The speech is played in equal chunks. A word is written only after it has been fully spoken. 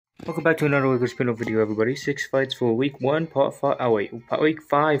Welcome back to another Liquid Spin video, everybody. 6 fights for week 1, part 5. Oh, wait, week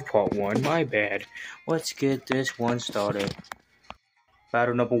 5, part 1. My bad. Let's get this one started.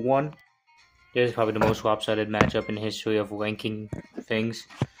 Battle number 1. This is probably the most lopsided matchup in the history of ranking things.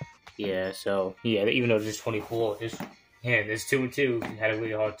 Yeah, so, yeah, even though there's 24, there's 2 and 2. We had a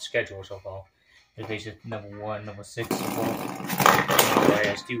really hard schedule so far. There's basically number 1, number 6 so far. Yeah,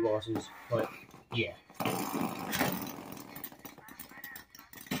 has 2 losses, but, yeah.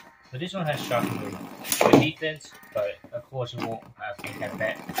 But this one has shockingly good defense, but of course it won't have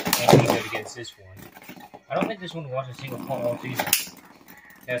that anything good against this one. I don't think this one watched a single point all season.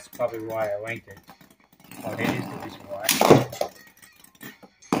 That's probably why I ranked it. Oh, that is the reason why.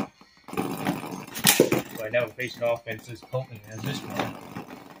 But I never faced an offense as potent as this one.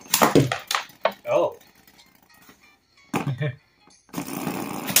 Oh.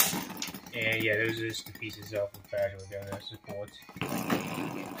 And yeah, those are just the pieces of gradual down there, supports.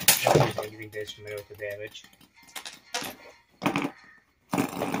 Anything that's familiar with the damage.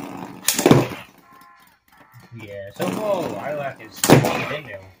 Yeah, so far, Lilac is in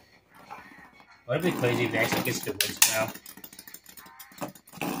there. Would it be crazy if they actually gets the wins now?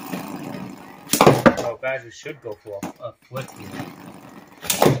 Oh, Gradual should go for a flip here.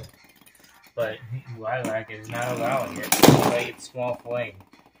 But Lilac is not allowing it to play its small flame.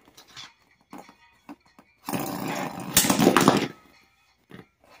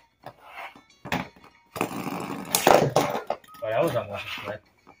 That was almost a flip.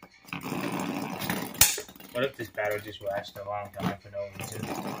 What if this battle just lasted a long time for no reason?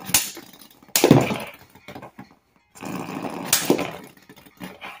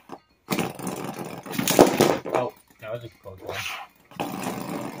 Oh, that was a close one.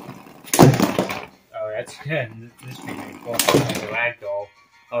 Oh, that's good. This thing is like a ragdoll.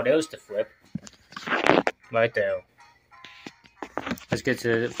 Oh, that was the flip. Right there. Let's get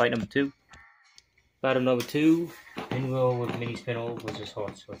to fight number 2. Battle number 2. Pinwheel with mini spinal versus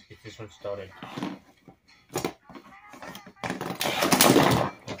Hertz. Let's get this one started.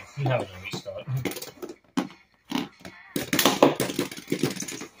 That was a restart.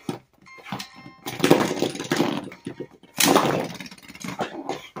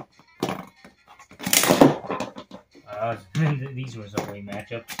 These ones don't really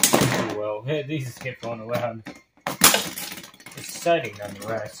match up too well. These just get thrown around. Exciting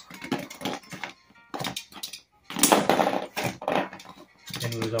nonetheless.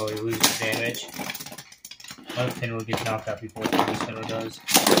 Pinwheel's always losing damage. One Pinwheel gets knocked out before the mini spinal does.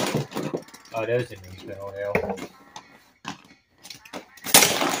 Oh, there's the mini spinal now.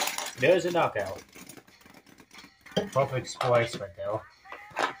 There's a knockout. Perfect splice right there.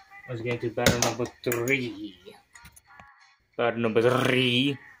 Let's get to battle number 3. Battle number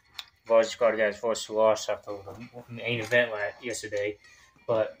 3. Varsity got his first loss after the main event yesterday.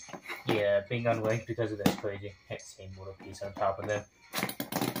 But, yeah, being unranked because of this crazy same little piece on top of them.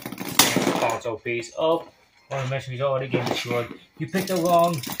 Console piece. Oh, one of the he's already getting destroyed. You picked the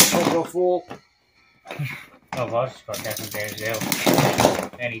wrong Overpowered fool. Oh, Varsity got that some damage there.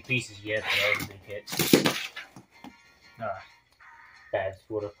 Any pieces yet, but that was a big hit. Ah, bad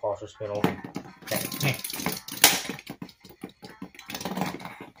sort of partial spinal.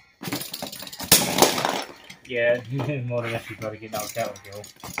 Yeah, more than actually got to get knocked out with you.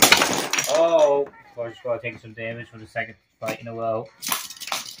 Oh, Varsity got taking some damage for the second fight in a row.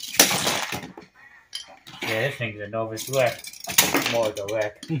 Yeah, this thing's a novice wreck. More of a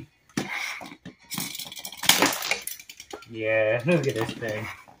wreck. Yeah, look at this thing.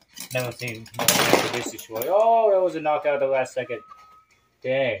 Never seen this destroyed. Oh, that was a knockout at the last second.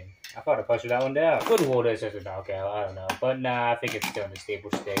 Dang. I thought I pushed that one down. Good roll this as a knockout, I don't know. But nah, I think it's still in a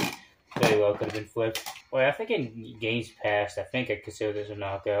stable state. Very well could have been flipped. Well, I think in games past, I think I consider this a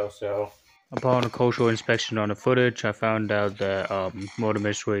knockout, so. Upon a closer inspection on the footage, I found out that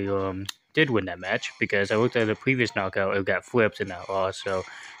Mortimer's did win that match, because I looked at the previous knockout, it got flipped in that loss, so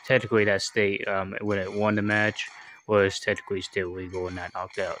technically that state, when it won the match, was technically still legal in that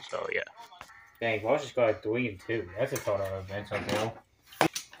knockout, so yeah. Dang, Voss just got 3 and 2. That's a total event, okay.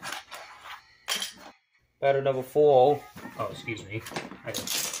 Battle number 4. Oh, excuse me.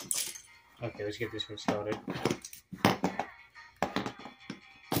 Okay, let's get this one started.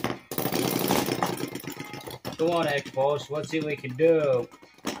 Go on, X-Boss. Let's see what we can do.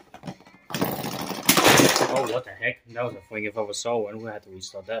 Oh, what the heck? That was a fling if I ever saw one. We'll have to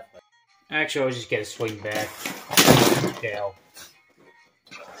restart that fight. Actually, I'll just get a swing back. Dale.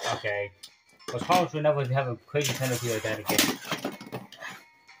 Okay. I was promised we'd never have a crazy penalty like that again.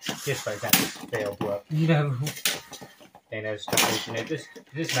 Just like that failed work. No. Dang, that's unfortunate.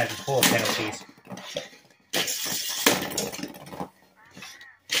 This match is full of penalties.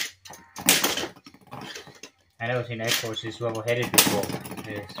 I never seen X-Force this level-headed before.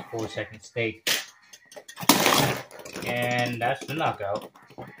 This 4-second stake. And that's the knockout.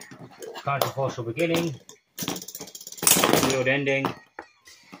 Controversial beginning. Weird ending.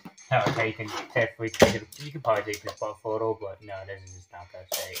 Okay, you can definitely take it. You can probably take the photo, but no, this is just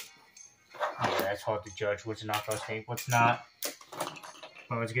knockout state. Yeah, that's hard to judge what's a knockout state, what's not.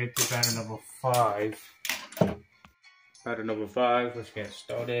 Well, let's get to battle number 5. Battle number 5, let's get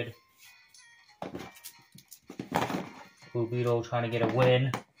started. Blue Beetle trying to get a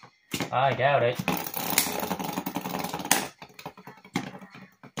win. I doubt it.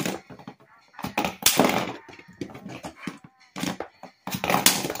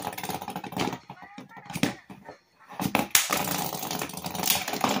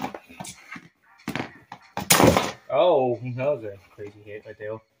 Oh, that was a crazy hit right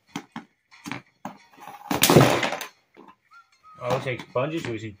there. Oh, it takes sponges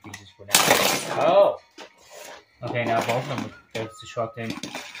using pieces for now. Oh! Okay, now both of them are destructing.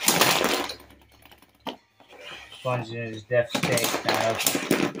 Sponge in his death state, kind of.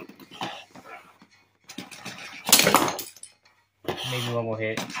 Maybe one more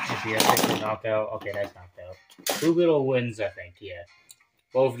hit. If he has a knockout. Okay, that's knocked out. Blue Beetle wins, I think, yeah.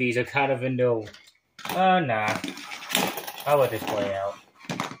 Both of these are kind of in the... nah. I'll let this play out.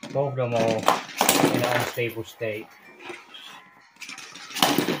 Both of them are in an unstable state.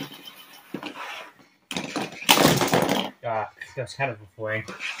 That's kind of a fling.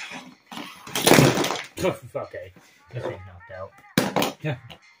 Okay, this ain't knocked out.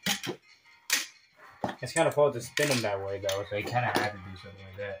 It's kind of hard to spin them that way, though, so you kind of have to do something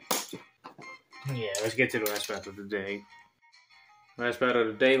like that. Yeah, let's get to the last battle of the day. Last battle of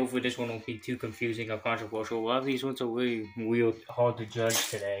the day. Hopefully this one won't be too confusing or controversial. A lot of these ones are really weird, hard to judge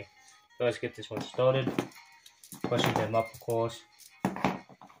today. So let's get this one started. Question them up, of course.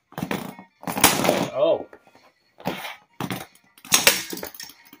 Oh!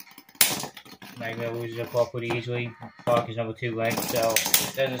 Magma loses a ball pretty easily. Block is number 2 length, so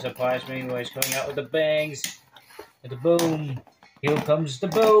it doesn't surprise me when he's coming out with the bangs. With the boom. Here comes the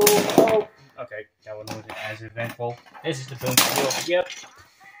boom. Oh! Okay, that one wasn't as eventful. This is the boom. Yep.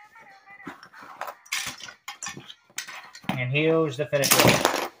 And here's the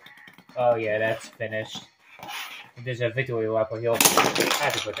finisher. Oh yeah, that's finished. There's a victory lap here. I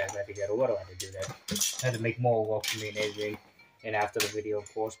had to put that back together. What do I have to do that? I had to make more work for me and AJ. And after the video,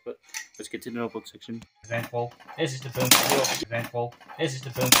 of course, but let's get to the notebook section. Eventful. This is the boom. Eventful. This is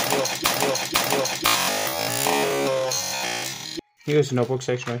the boom. Here's the notebook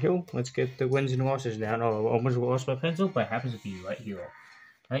section right here. Let's get the wins and losses down. Oh, I almost lost my pencil, but it happens to be right here.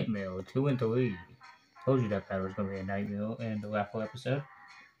 Nightmare 2 and 3. Told you that battle was going to be a nightmare in the last episode.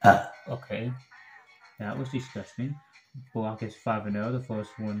 Okay. That was disgusting. Block is 5-0, the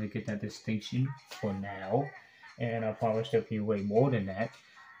first one to get that distinction for now. And I'll probably still be way more than that.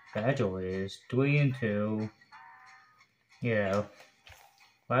 Gradual is 3 and 2. Yeah.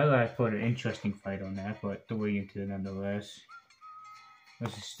 Lilac put an interesting fight on that, but 3 and 2 nonetheless.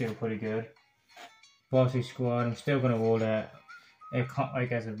 This is still pretty good. Varsity squad, I'm still gonna roll that. It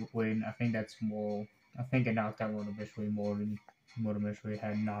like as a win. I think that's more. I think it knocked out Motor more than Motor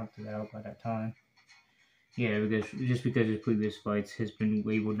had knocked it out by that time. Yeah, because his previous fights has been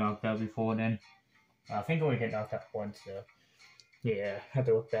labeled knocked out before then. I think I only get knocked out once, so yeah, I have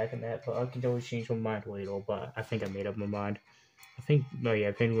to look back on that, but I can always change my mind later, but I think I made up my mind. I think, no,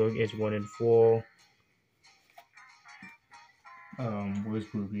 yeah, Pinwheel is 1 and 4. Where's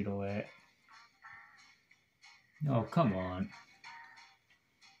Blue Beetle at? Oh, come on.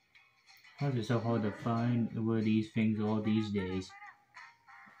 Why is it so hard to find where these things are these days?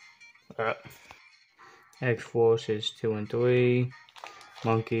 X-Force is 2 and 3.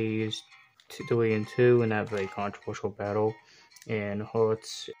 Monkey is 3 and 2 in that very controversial battle. And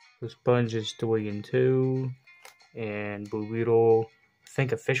Hertz, the Sponge is 3 and 2. And Blue Beetle, I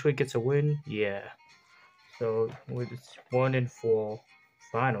think officially gets a win. Yeah. So it's 1 and 4.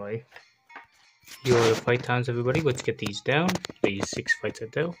 Finally. Here are the fight times, everybody. Let's get these down. These 6 fights are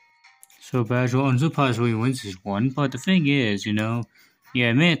there. So Badger, unsurprisingly wins this one, but the thing is, you know,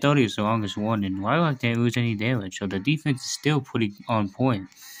 yeah, minute 30 is the longest one, and Lilac didn't lose any damage, so the defense is still pretty on point,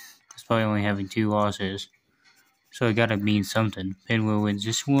 despite only having 2 losses. So it gotta mean something. Pinwheel wins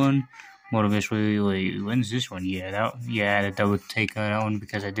this one. Motor wins this one. Yeah, I had a double take on that one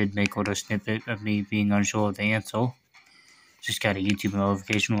because I did make a little snippet of me being unsure of the answer. Just got a YouTube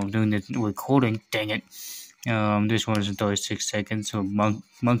notification while I'm doing the recording. Dang it. This one is in 36 seconds, so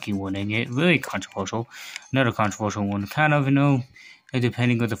Monkey winning it. Really controversial. Another controversial one. Kind of, you know,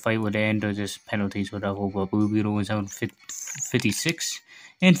 depending on the fight would end or just penalties, whatever. But Blue Beetle was out 56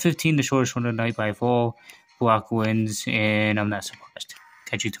 and 15, the shortest one of the night by 4. Block wins, and I'm not surprised.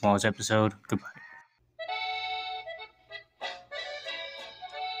 Catch you tomorrow's episode. Goodbye.